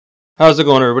How's it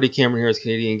going, everybody? Cameron here is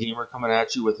Canadian Gamer coming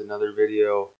at you with another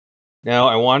video. Now,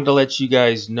 I wanted to let you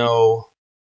guys know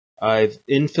I've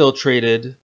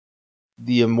infiltrated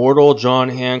the Immortal John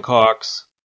Hancock's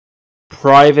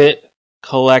private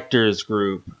collectors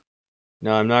group.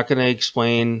 Now, I'm not going to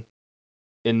explain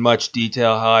in much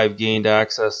detail how I've gained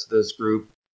access to this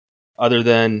group, other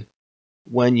than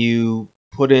when you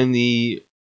put in the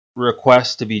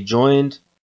request to be joined,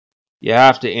 you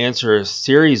have to answer a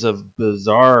series of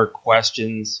bizarre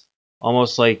questions,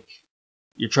 almost like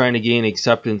you're trying to gain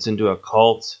acceptance into a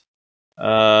cult.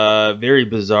 Very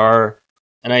bizarre.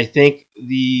 And I think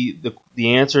the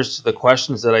answers to the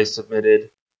questions that I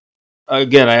submitted,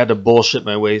 again, I had to bullshit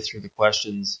my way through the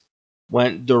questions,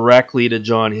 went directly to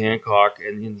John Hancock,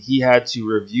 and he had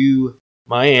to review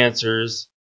my answers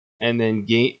and then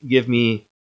give me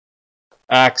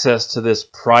access to this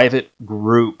private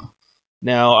group.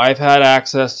 Now, I've had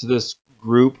access to this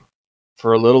group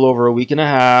for a little over a week and a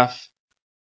half.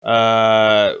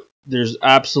 There's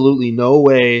absolutely no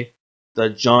way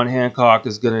that John Hancock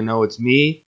is going to know it's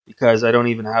me, because I don't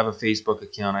even have a Facebook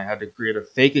account. I had to create a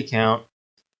fake account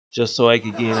just so I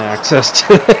could gain access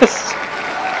to this.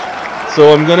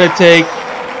 So I'm going to take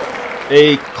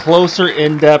a closer,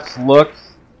 in-depth look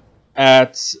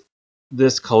at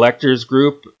this collectors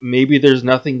group. Maybe there's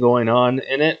nothing going on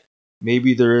in it.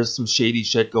 Maybe there is some shady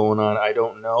shit going on. I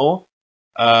don't know.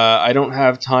 I don't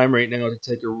have time right now to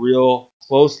take a real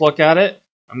close look at it.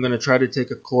 I'm going to try to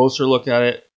take a closer look at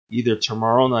it either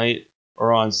tomorrow night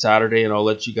or on Saturday, and I'll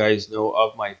let you guys know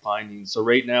of my findings. So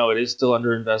right now it is still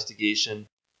under investigation.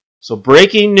 So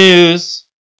breaking news,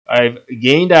 I've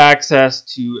gained access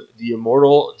to the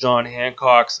Immortal John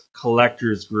Hancock's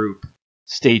collectors group.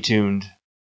 Stay tuned.